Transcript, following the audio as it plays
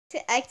to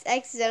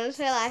XX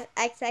Zone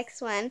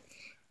XX1.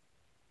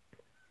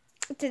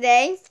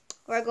 Today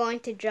we're going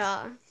to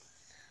draw.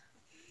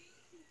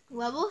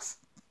 Levels?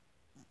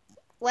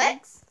 What?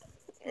 Eggs.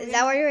 Is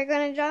that what you're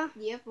going to draw?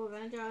 Yep, we're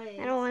going to draw eggs.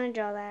 I don't want to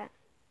draw that.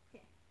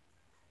 Okay.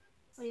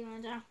 What do you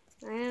want to draw?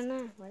 I don't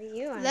know. What do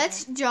you want?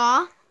 Let's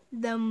draw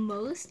the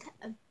most,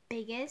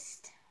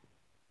 biggest,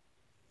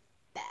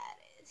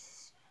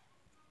 baddest,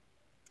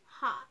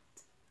 hot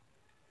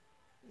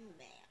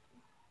man.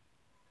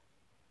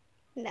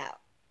 No.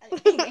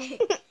 Okay.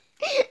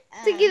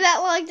 Took you that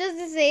long just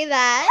to say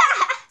that.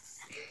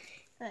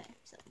 Okay,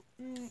 so,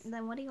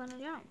 then what do you want to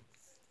draw?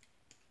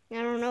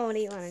 I don't know. What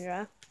do you want to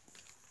draw?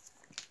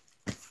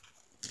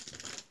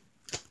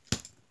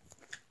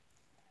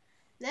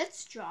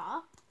 Let's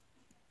draw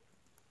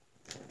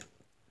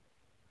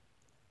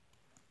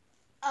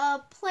a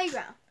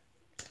playground.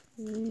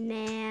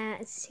 Nah,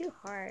 it's too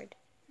hard.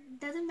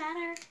 Doesn't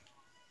matter.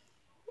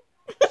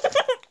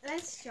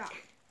 Let's draw.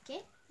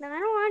 Okay? No, I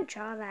don't want to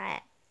draw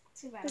that.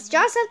 Too bad. Let's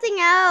draw something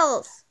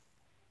else.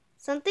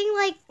 Something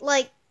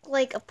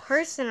like a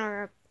person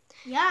or a...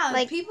 Yeah,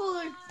 like- people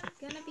are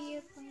gonna be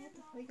playing at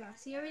the playground.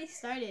 See, you already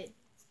started.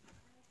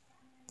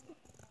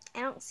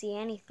 I don't see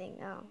anything.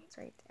 Oh, it's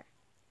right there.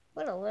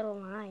 What a little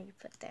line you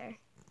put there.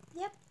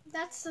 Yep,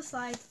 that's the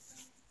slide.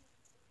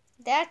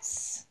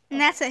 That's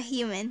And that's a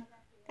human.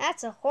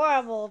 a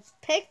horrible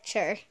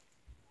picture.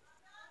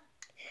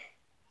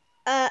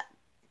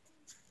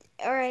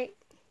 Alright.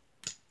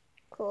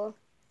 Cool.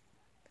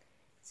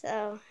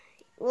 So,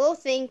 we'll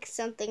think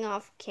something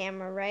off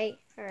camera, right?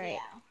 Alright.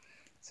 Yeah.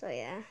 So,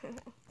 yeah.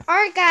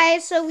 Alright,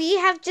 guys. So, we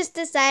have just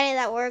decided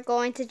that we're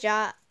going to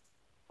draw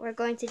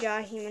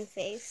a human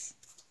face.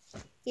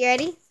 You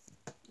ready?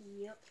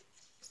 Yep.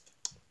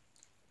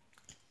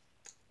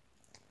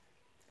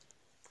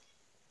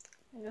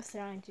 I'm just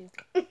trying to.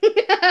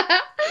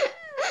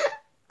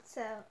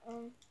 So,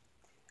 I'm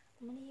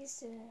gonna use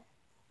the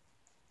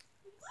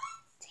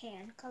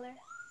tan color.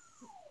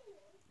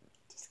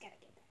 Just gotta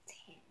get that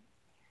tan.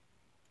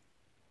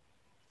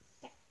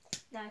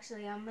 Yeah.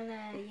 Actually, I'm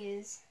gonna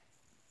use.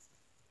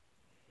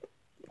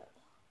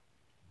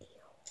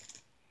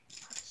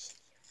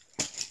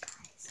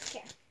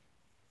 Okay.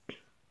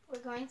 We're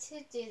going to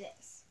do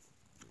this.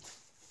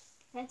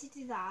 Going to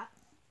do that.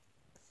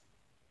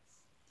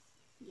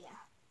 Yeah.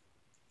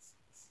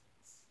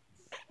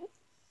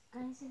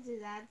 Going to do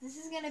that. This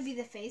is gonna be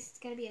the face. It's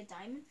gonna be a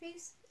diamond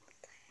face.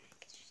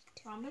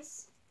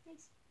 Rhombus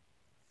face.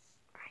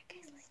 Alright,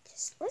 guys.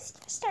 Let's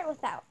just start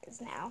with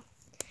ours now.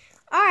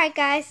 Alright,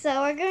 guys.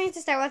 So, we're going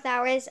to start with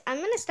ours. I'm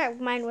going to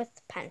start mine with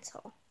the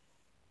pencil.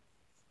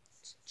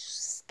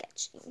 Just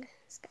sketching.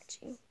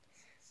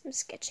 I'm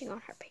sketching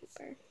on her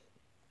paper.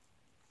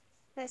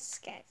 Let's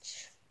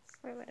sketch.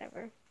 Or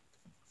whatever.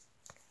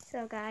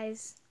 So,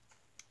 guys.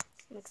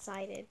 I'm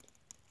excited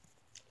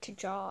to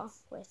draw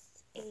with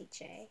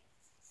AJ.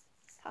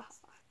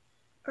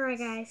 Alright,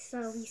 guys,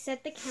 so we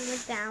set the camera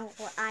down,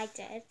 what I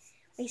did.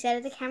 We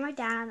set the camera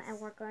down and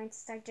we're going to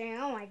start doing,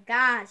 oh my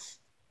gosh.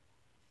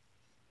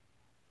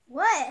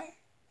 What?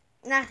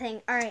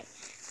 Nothing. Alright,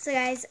 so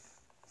guys,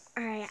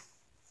 alright.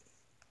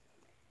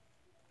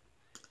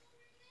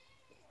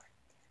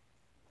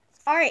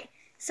 Alright,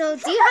 so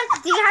do you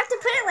have to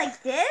put it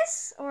like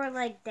this or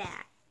like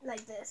that?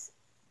 Like this.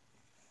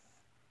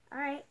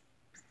 Alright.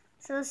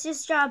 So let's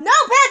just draw. No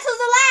pencils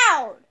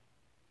allowed!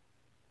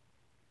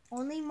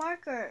 Only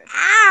markers.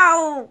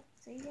 Ow!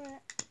 See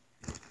that?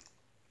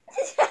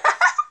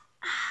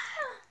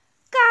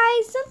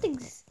 Guys,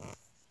 something's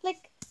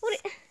like what?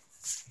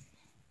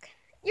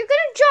 You're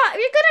gonna draw.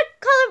 You're gonna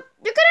color.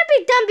 You're gonna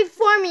be done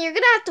before me. You're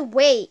gonna have to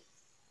wait.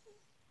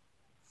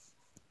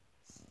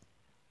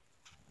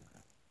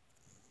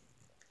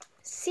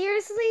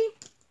 Seriously?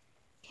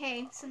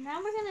 Okay, so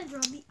now we're gonna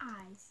draw the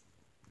eyes.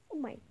 Oh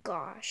my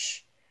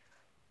gosh.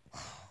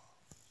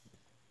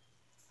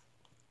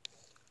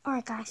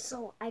 Alright guys,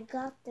 so I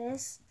got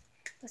this.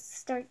 Let's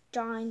start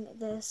drawing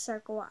the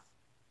circle.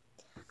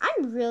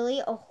 I'm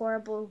really a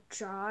horrible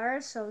drawer,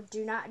 so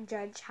do not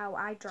judge how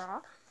I draw.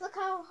 Look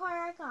how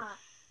hard I got.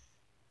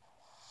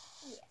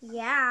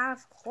 Yeah,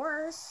 of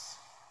course.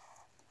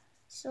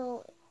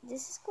 So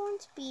this is going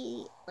to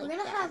be like We're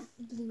gonna that. have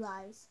blue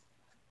eyes.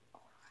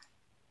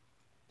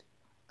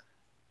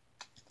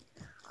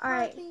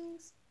 Alright,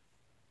 Things.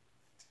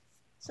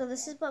 so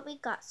this is what we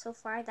got so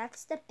far.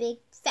 That's the big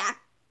fat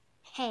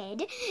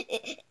head.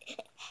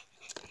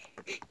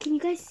 Can you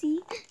guys see?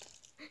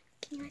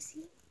 Can you guys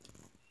see?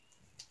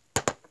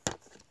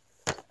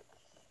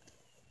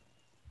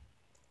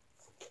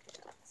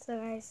 So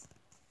guys,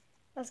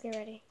 let's get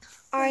ready.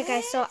 Alright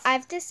guys, so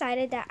I've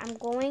decided that I'm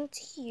going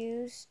to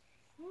use...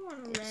 I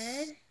want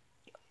red.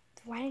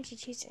 Why didn't you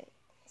choose it?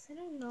 I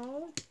don't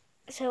know.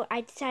 So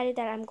I decided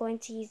that I'm going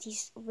to use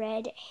this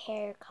red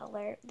hair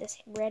color, this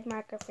red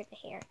marker for the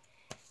hair.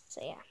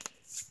 So yeah.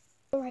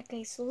 Alright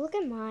guys, so look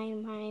at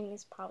mine. Mine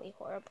is probably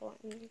horrible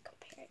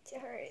compared to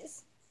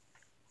hers.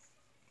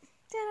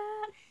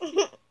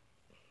 Ta-da!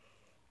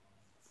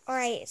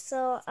 Alright,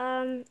 so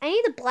I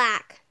need the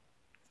black.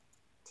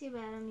 Too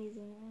bad I'm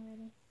using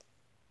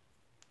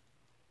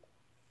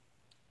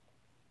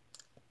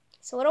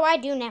So what do I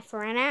do now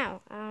for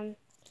now? Let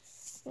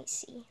me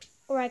see.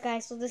 Alright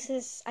guys, so this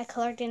is, I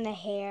colored in the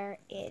hair.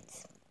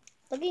 It's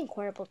looking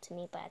horrible to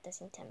me, but at the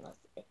same time,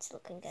 it's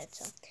looking good.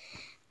 So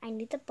I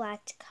need the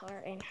black to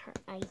color in her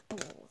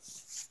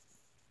eyeballs.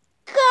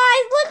 Guys,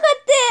 look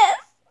at this!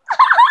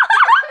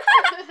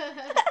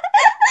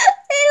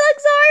 It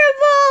looks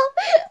horrible!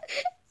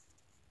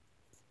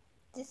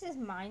 This is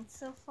mine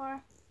so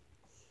far.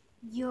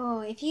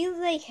 Yo, if you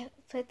like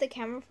put the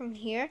camera from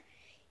here,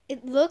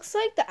 it looks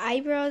like the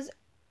eyebrows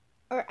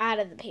are out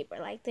of the paper.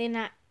 Like they're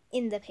not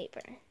in the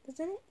paper.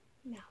 Doesn't it?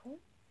 No.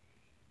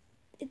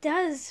 It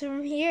does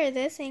from here,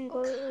 this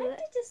angle.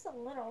 Just a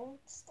little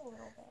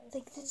bit.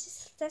 Like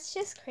that's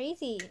just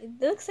crazy. It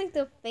looks like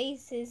the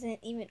face isn't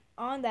even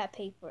on that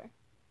paper.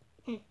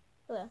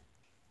 Hello.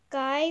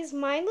 Guys,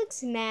 mine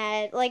looks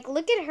mad. Like,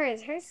 look at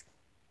hers. Hers.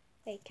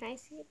 Wait, can I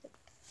see it?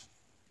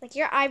 Like,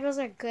 your eyebrows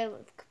are good.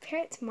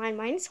 Compare it to mine.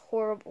 Mine is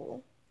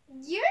horrible.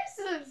 Yours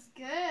looks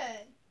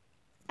good.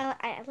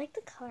 I like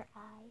the color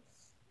eyes.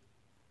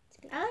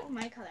 I like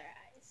my color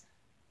eyes. It's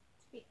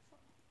beautiful.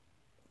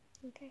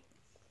 Okay.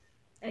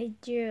 I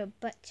drew a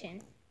butt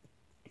chin.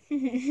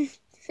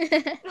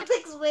 That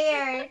looks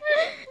weird.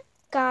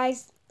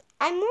 Guys,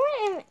 I'm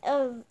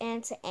more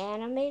into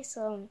anime,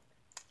 so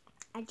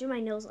I drew my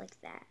nose like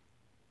that.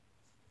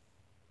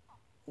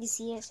 You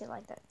see it? So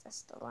like that.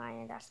 That's the line,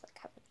 and that's like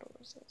how the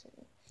nose is.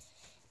 And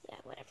yeah,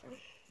 whatever.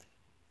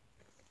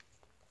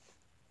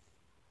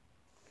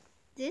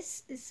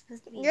 This is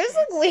supposed to be. Yours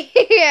look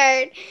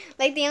weird.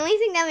 Like the only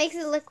thing that makes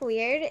it look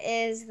weird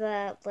is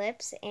the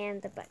lips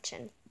and the butt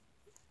chin.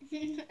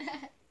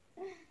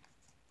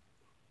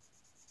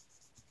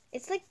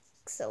 It's like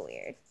so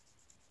weird.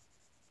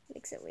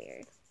 Makes it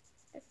weird.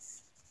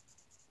 It's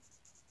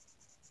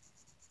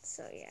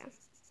so yeah.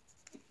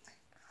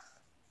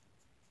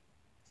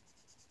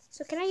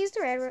 So can I use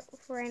the red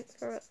for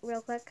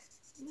real quick?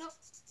 Nope.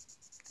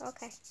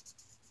 Okay.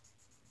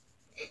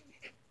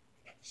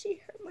 She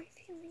hurt my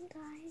feeling,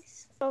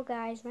 guys. Oh,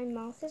 guys, my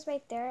mouth is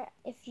right there.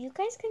 If you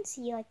guys can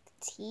see, like, the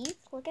teeth,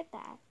 look at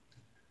that.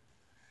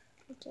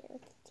 Okay,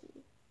 look at the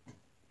teeth.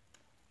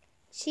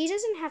 She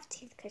doesn't have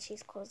teeth because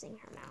she's closing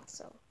her mouth,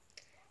 so,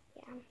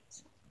 yeah.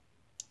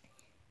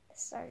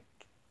 So,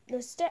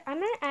 I'm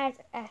going to add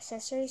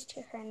accessories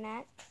to her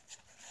neck.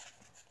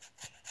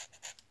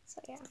 So,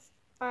 yeah.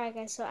 Alright,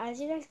 guys, so as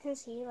you guys can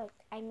see, like,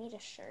 I made a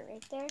shirt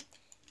right there.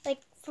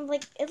 Like, from,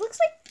 like, it looks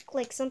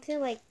like something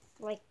like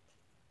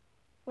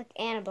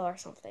Annabelle or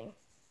something.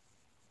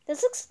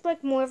 This looks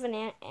like more of an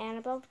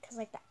Annabelle because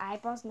like the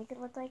eyebrows make it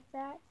look like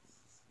that.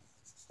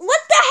 What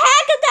the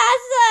heck is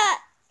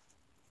that?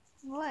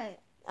 What?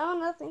 Oh,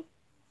 nothing.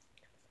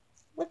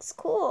 Looks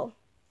cool.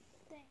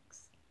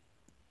 Thanks.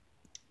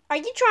 Are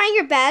you trying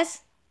your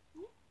best?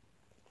 I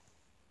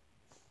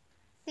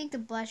think the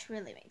blush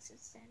really makes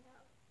it stand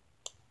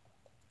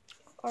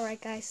out.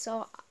 Alright guys,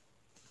 so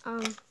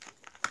I'm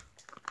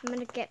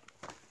gonna get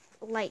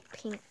light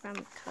pink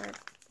from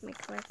my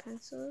color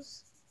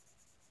pencils.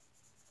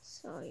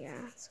 So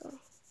yeah, so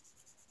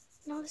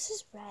no, this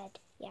is red.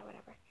 Yeah,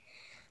 whatever.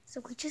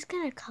 So we're just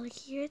gonna color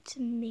here to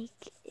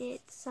make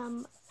it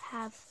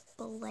have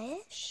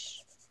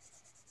blush.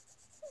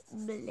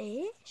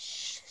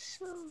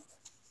 So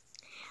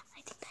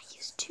I think I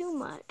used too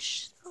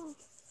much. So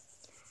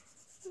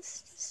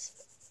let's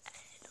just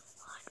add a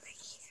lot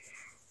right here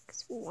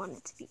because we want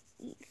it to be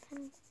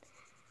even.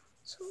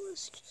 So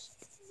let's just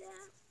do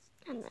that,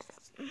 and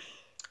then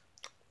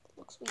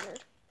looks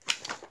weird.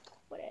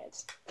 What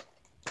is?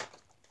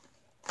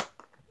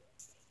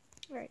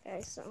 Alright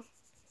guys, so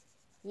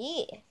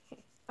yeah.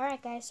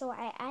 Alright guys, so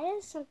I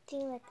added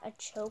something like a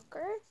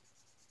choker.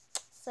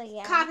 So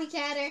yeah.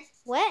 Copycatter.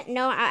 What?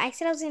 No, I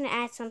said I was gonna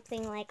add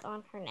something like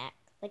on her neck.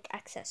 Like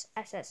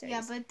accessories.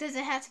 Yeah, but does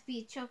it have to be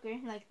a choker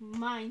like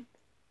mine?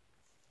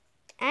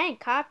 I didn't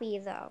copy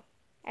though.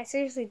 I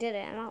seriously did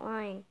it. I'm not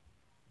lying.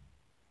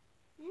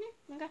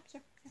 Okay,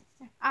 sure.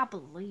 I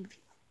believe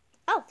you.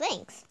 Oh,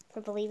 thanks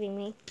for believing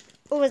me.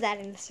 Or was that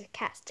in a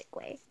sarcastic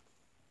way?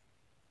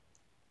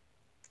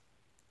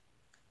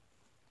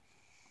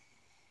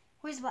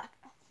 Where's black?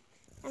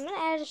 I'm gonna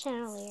add a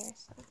chandelier.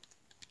 So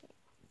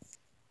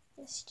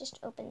let's just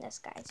open this,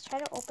 guys. Try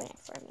to open it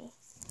for me.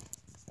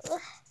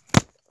 Ugh.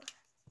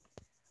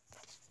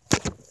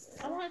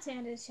 I want to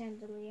add a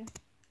chandelier.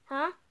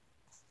 Huh?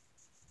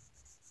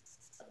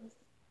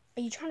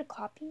 Are you trying to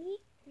copy me?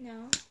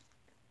 No.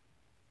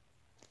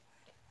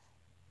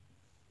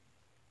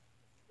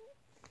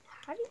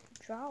 How do you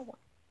draw one?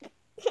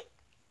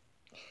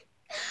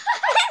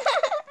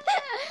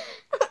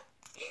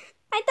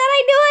 I thought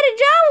I knew how to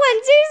draw one.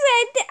 Seriously,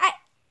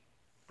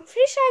 I'm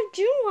pretty sure I've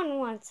drawn one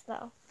once,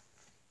 though.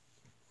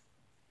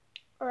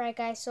 Alright,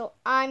 guys, so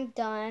I'm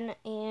done,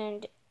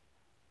 and...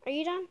 Are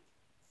you done?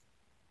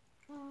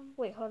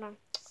 Wait, hold on.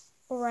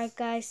 Alright,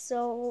 guys,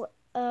 so,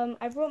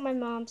 I wrote my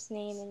mom's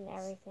name and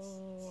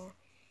everything, yeah.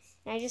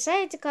 And I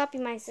decided to copy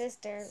my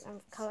sister.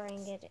 I'm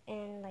coloring it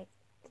in, like,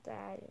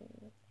 that,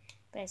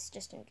 but it's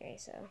just in gray,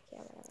 so, yeah,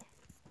 whatever.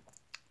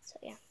 So,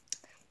 yeah.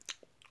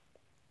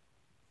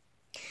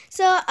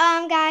 So,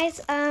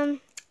 guys,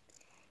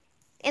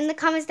 in the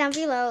comments down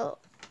below,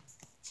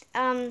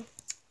 tell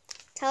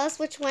us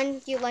which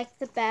one you like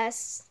the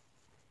best.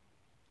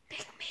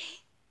 Pick me.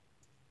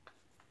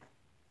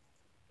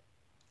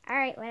 All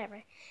right,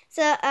 whatever.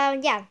 So,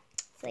 yeah.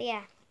 So,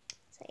 yeah.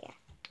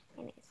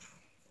 Anyways.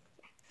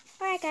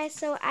 All right, guys.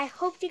 So, I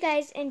hope you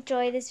guys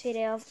enjoy this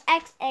video of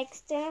XX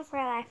Student for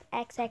Life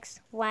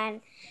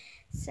XX1.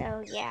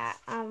 So, yeah.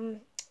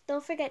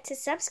 Don't forget to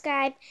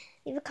subscribe.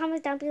 Leave a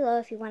comment down below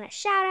if you want a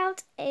shout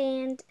out,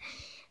 and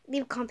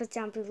leave comments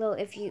down below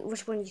if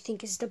which one you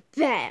think is the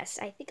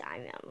best. I think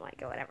I'm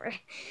like, or whatever.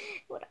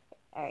 Whatever.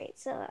 All right.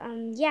 So,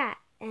 yeah.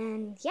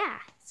 And yeah,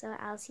 so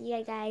I'll see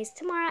you guys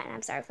tomorrow. And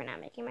I'm sorry for not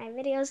making my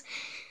videos,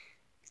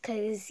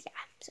 because yeah,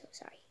 I'm so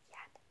sorry.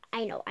 Yeah,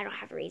 I know I don't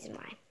have a reason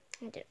why.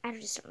 I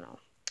just don't know.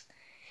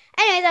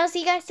 Anyways, I'll see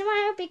you guys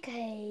tomorrow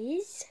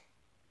because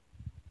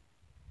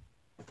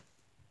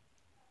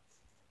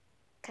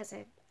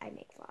I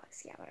make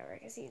vlogs. Yeah, whatever.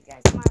 I'll see you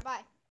guys tomorrow. Bye.